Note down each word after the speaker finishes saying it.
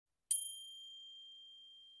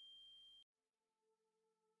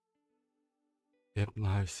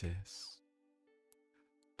hypnosis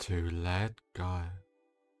to let go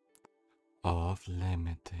of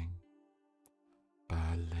limiting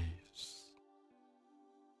beliefs.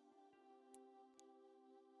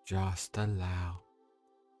 Just allow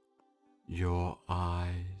your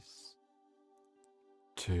eyes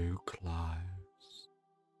to close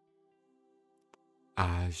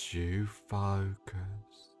as you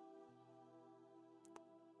focus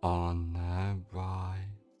on the rise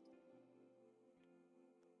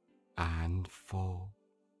and fall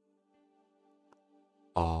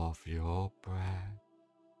of your breath.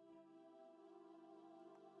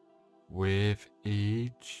 With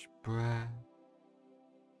each breath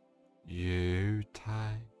you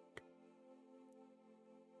take,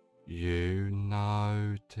 you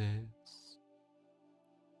notice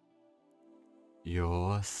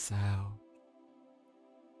yourself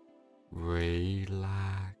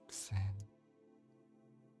relaxing,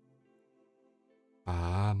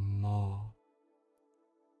 but more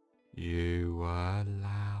you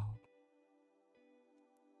allow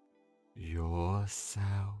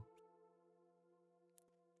yourself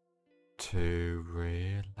to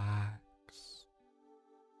relax,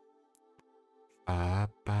 the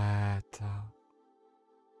better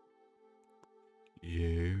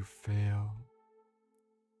you feel,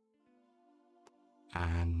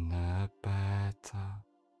 and the better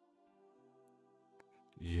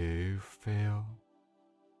you feel,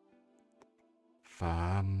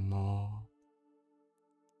 the more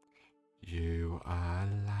you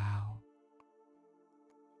allow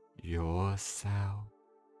yourself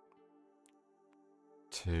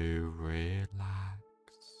to relax.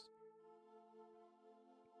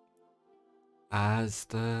 As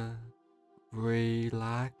the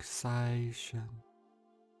relaxation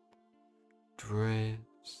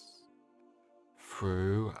drifts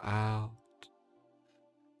throughout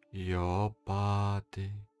your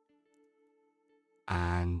body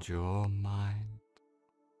and your mind,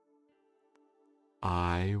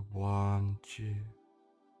 I want you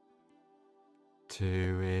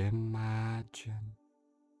to imagine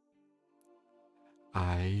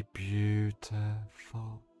a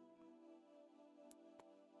beautiful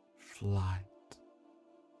flight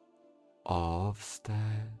of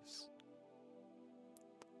stairs,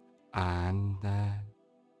 and there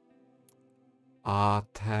are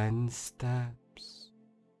 10 steps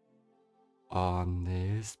on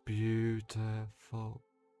this beautiful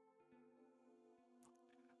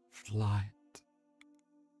flight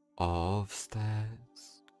of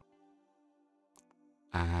stairs,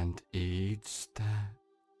 and each step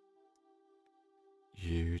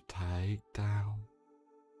you take down,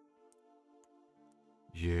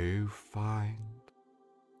 you find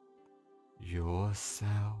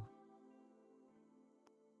yourself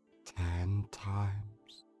 10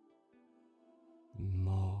 times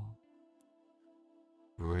more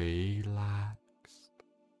relaxed,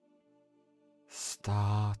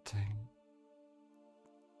 starting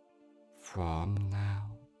from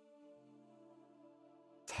now.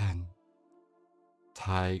 10.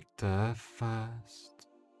 Take the first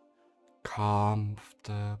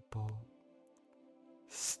comfortable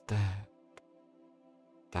step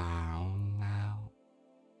down now,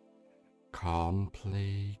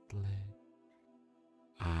 completely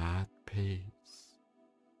at peace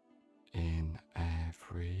in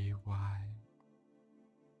every way.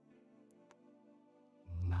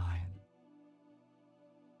 9.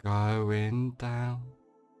 Going down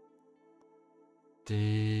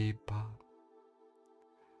deeper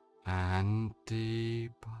and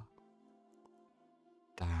deeper,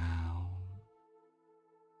 down,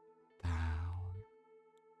 down,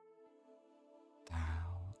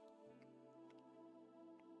 down.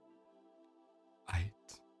 8.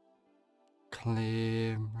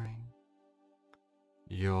 Clearing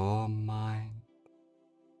your mind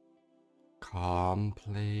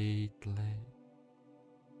completely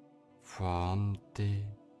from deep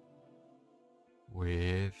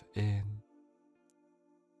within,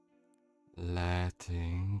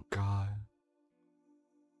 letting go,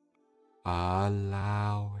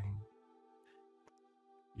 allowing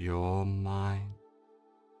your mind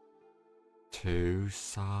to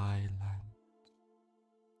silence.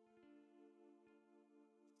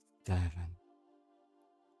 7.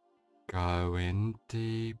 Going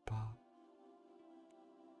deeper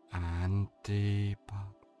and deeper,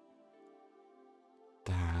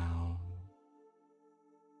 down,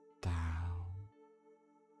 down,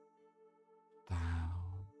 down.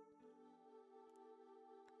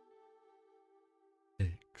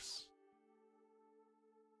 6.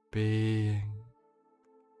 Being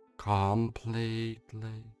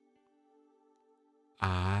completely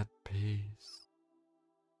at peace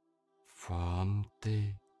from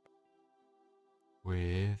deep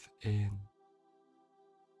within,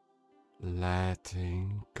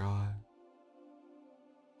 letting go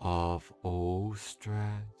of all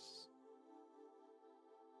stress,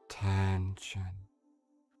 tension,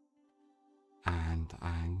 and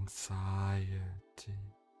anxiety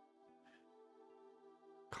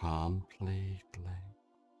completely.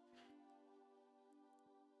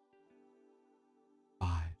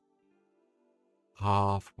 By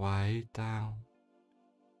halfway down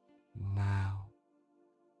now,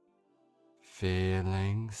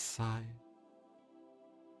 feeling safe,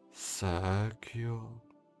 secure,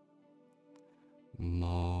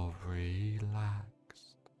 more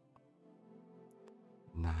relaxed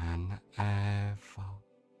than ever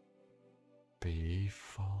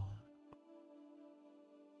before.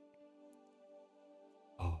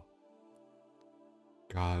 Oh,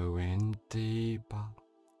 going deeper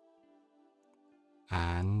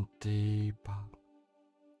and deeper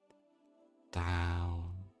down,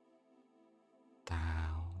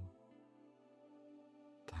 down,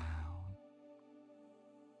 down.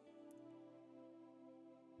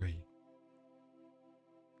 Breathe.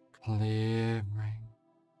 Clearing,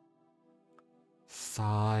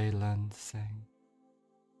 silencing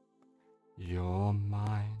your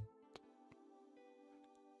mind,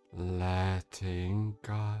 letting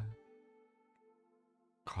go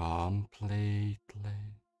completely,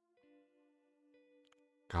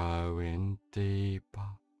 going deeper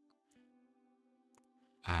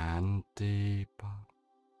and deeper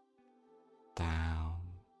down,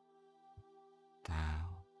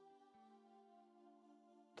 down,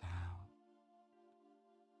 down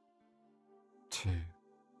to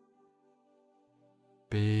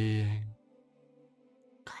being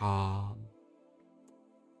calm,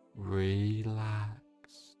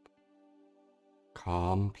 relaxed,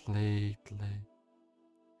 completely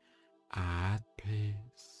at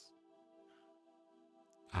peace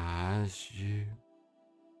as you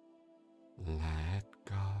let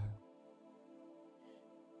go.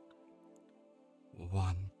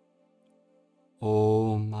 One,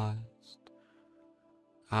 almost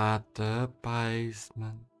at the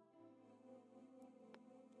basement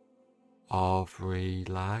of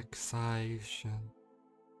relaxation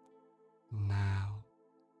now,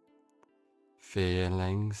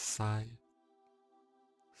 feeling safe,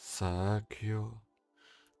 secure,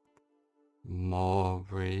 more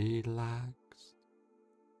relaxed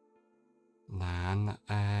than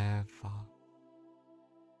ever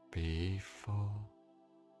before.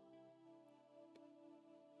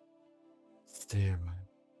 0.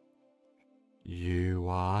 You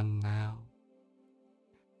are now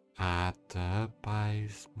at the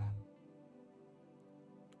basement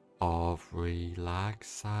of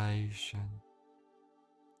relaxation,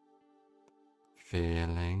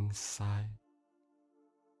 feeling safe,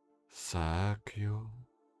 secure,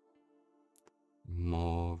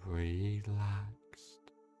 more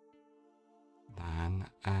relaxed than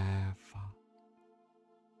ever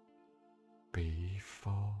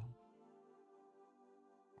before.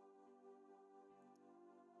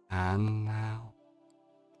 And now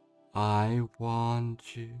I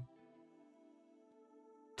want you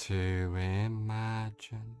to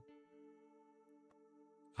imagine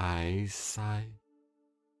a safe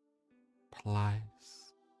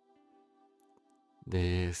place.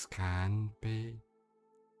 This can be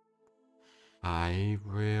a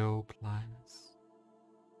real place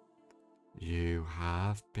you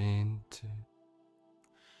have been to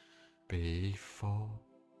before,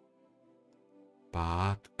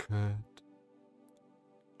 but could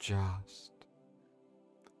just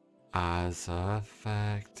as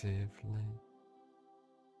effectively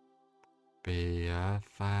be a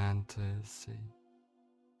fantasy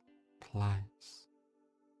place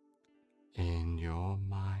in your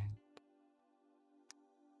mind.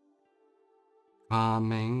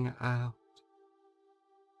 Coming out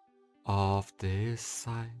of this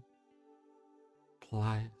safe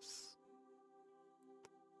place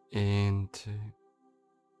into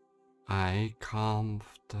a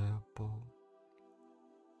comfortable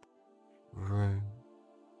room,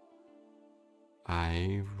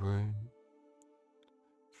 a room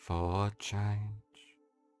for change,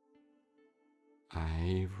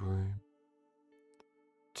 a room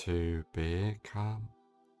to become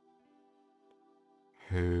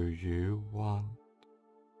who you want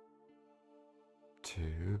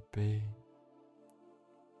to be,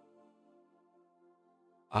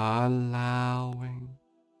 allowing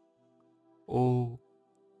all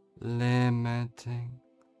limiting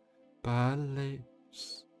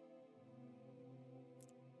beliefs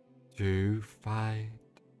to fade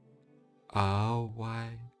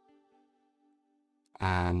away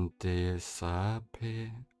and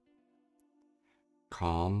disappear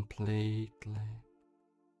completely,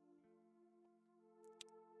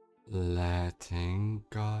 letting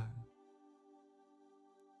go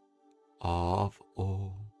of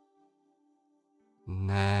all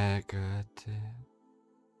negative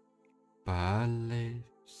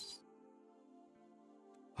beliefs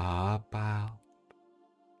about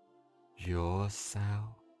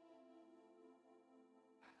yourself,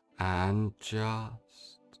 and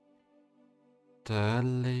just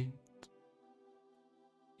delete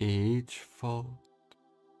each thought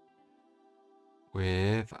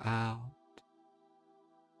without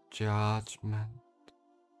judgment,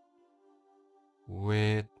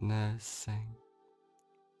 witnessing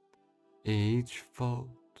each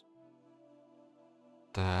thought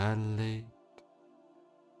delete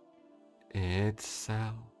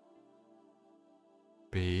itself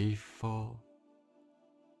before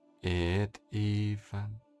it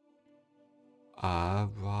even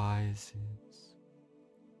arises.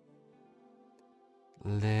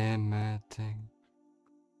 Limiting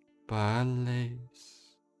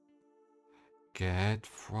beliefs get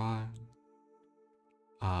thrown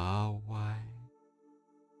away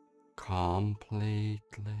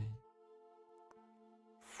completely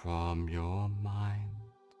from your mind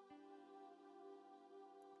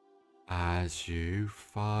as you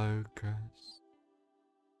focus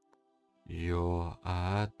your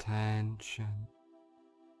attention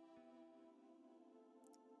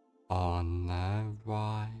on the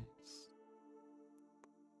rise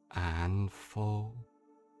and fall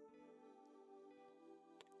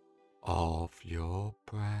of your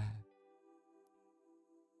breath,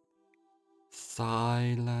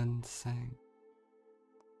 silencing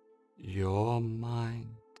your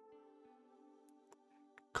mind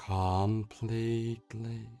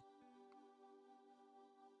completely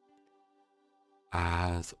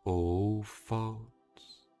as all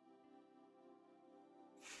thoughts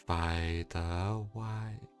fade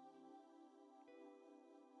away,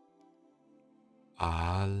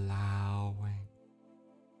 allowing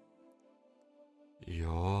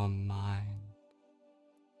your mind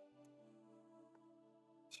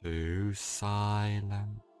to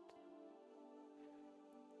silence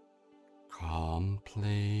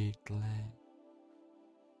completely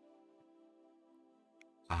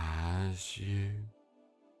as you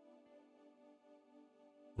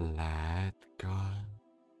let go,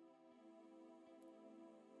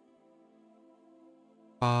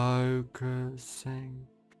 focusing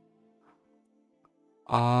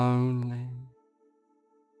only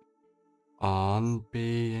on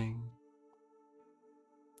being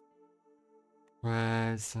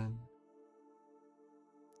present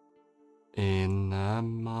in the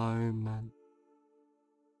moment,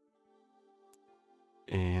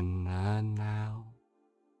 in the now,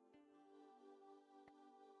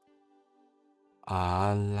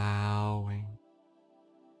 allowing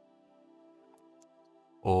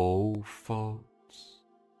all thoughts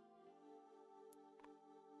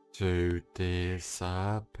to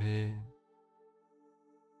disappear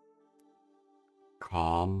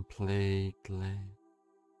completely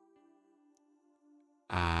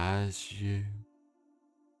as you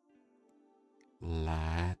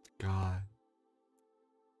let go,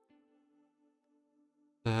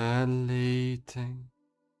 deleting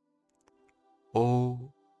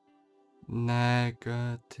all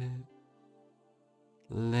negative,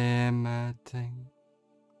 limiting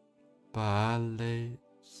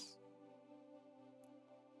beliefs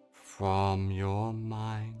from your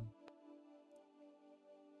mind,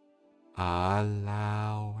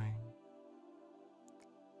 allowing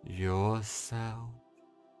yourself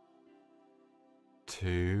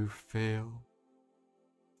to feel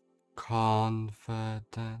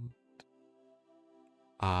confident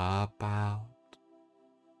about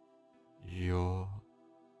your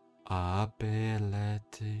abilities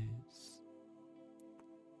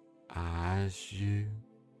as you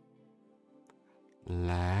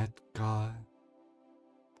let go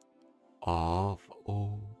of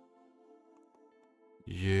all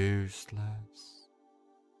useless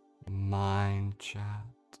mind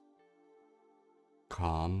chat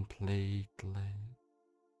completely,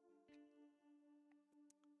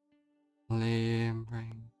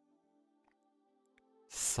 clearing,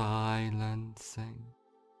 silencing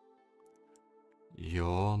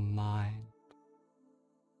your mind,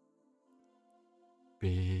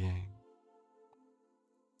 being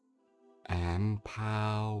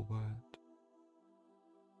empowered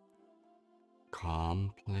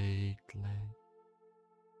completely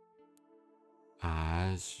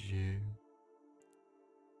as you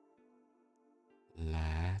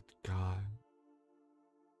let go.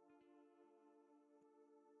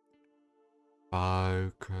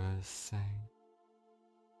 focusing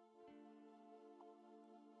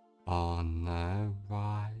on the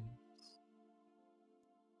rise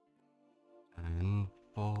and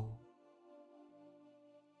fall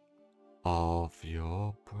of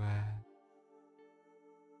your breath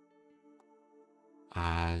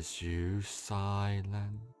as you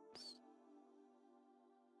silence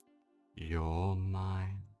your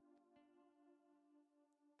mind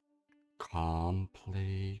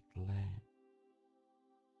completely.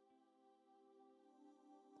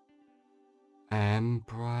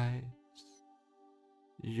 Embrace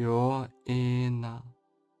your inner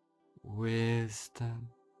wisdom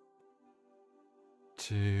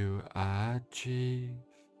to achieve,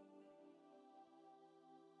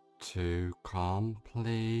 to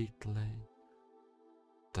completely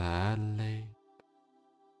delete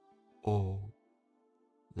all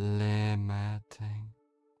limiting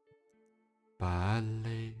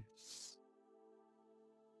beliefs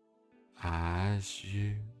as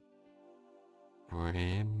you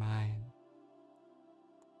remain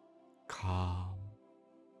calm,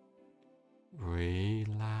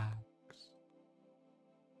 relaxed,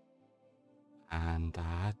 and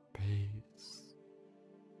at peace,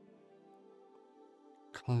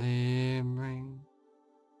 clearing,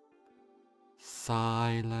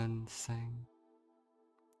 silencing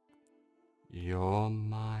your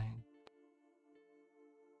mind,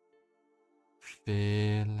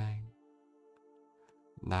 feeling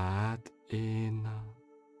that inner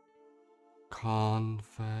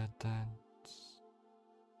confidence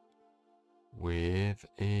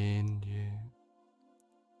within you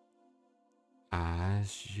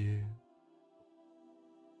as you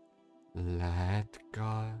let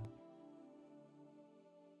go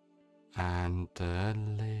and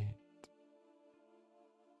delete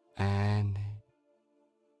any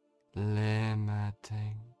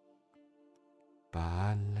limiting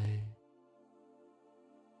belief,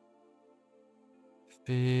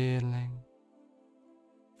 feeling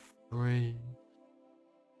free,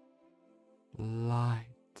 light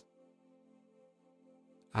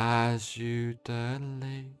as you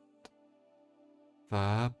delete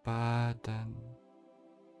the burden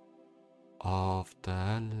of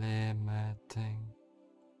the limiting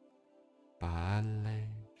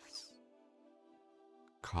beliefs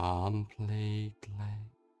completely,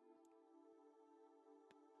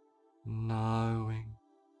 knowing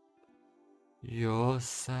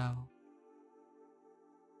yourself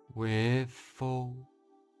with full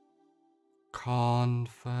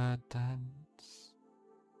confidence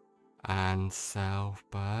and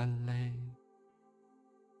self-belief,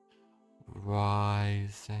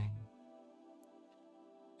 rising,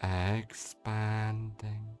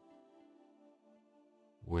 expanding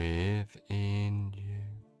within you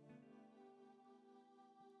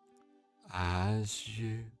as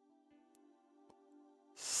you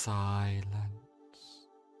silence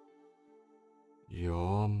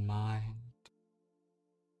your mind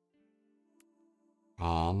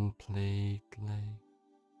completely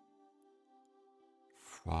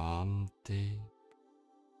from deep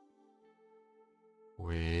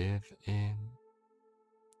within,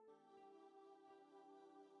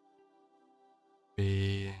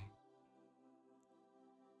 being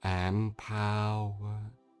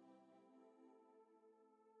empowered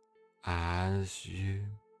as you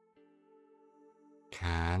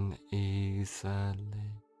can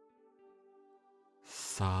easily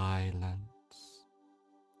silence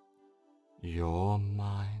your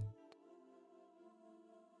mind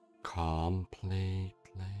completely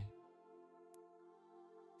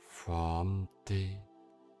from deep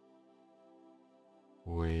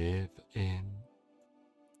within,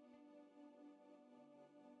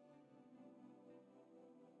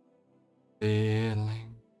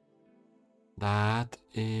 feeling that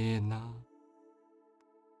inner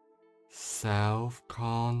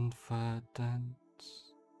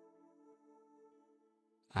self-confidence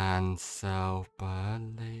and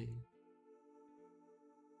self-belief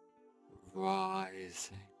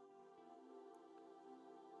rising,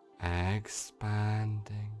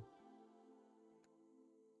 expanding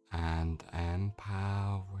and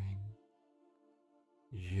empowering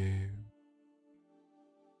you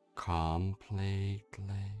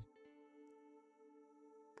completely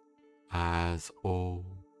as all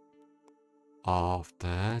of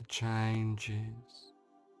the changes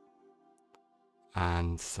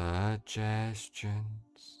and suggestions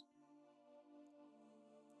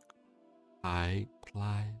take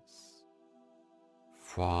place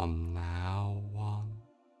from now on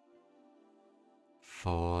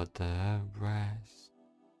for the rest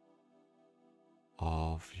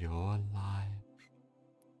of your life,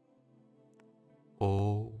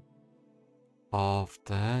 of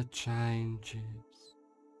the changes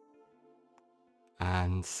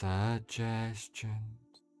and suggestions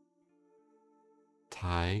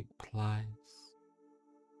take place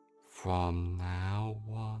from now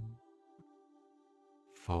on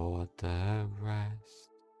for the rest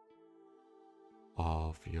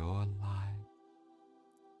of your life.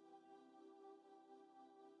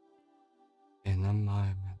 In a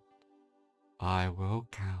moment, I will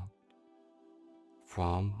count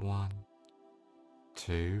from 1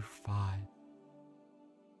 to 5,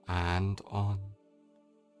 and on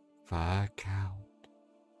the count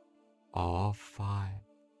of 5,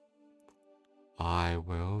 I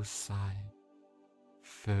will say,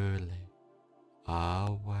 fully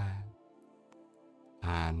aware,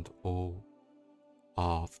 and all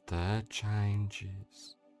of the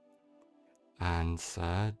changes and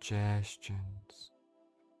suggestions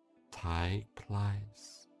take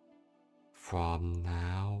place from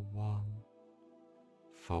now on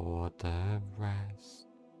for the rest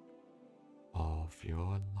of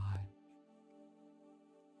your life.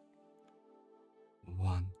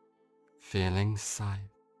 1. Feeling safe,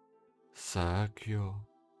 secure,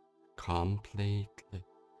 completely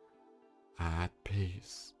at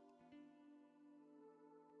peace.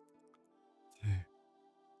 2.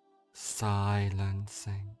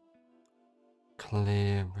 Silencing,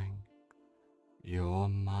 clearing your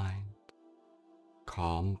mind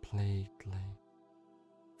completely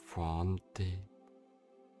from deep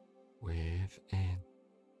within.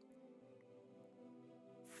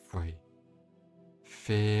 3.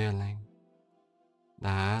 Feeling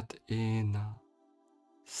that inner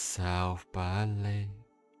self-belief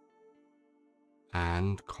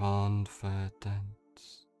and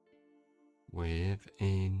confidence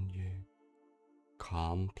within you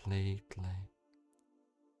completely.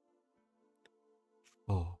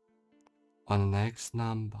 4. On the next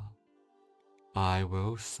number, I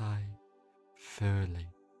will say fully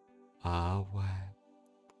aware,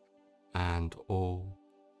 and all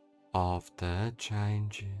of the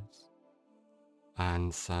changes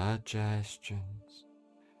and suggestions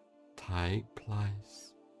take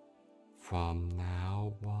place from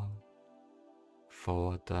now on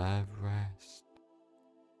for the rest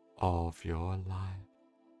of your life.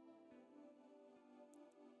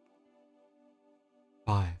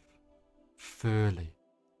 5. Fully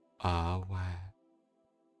aware.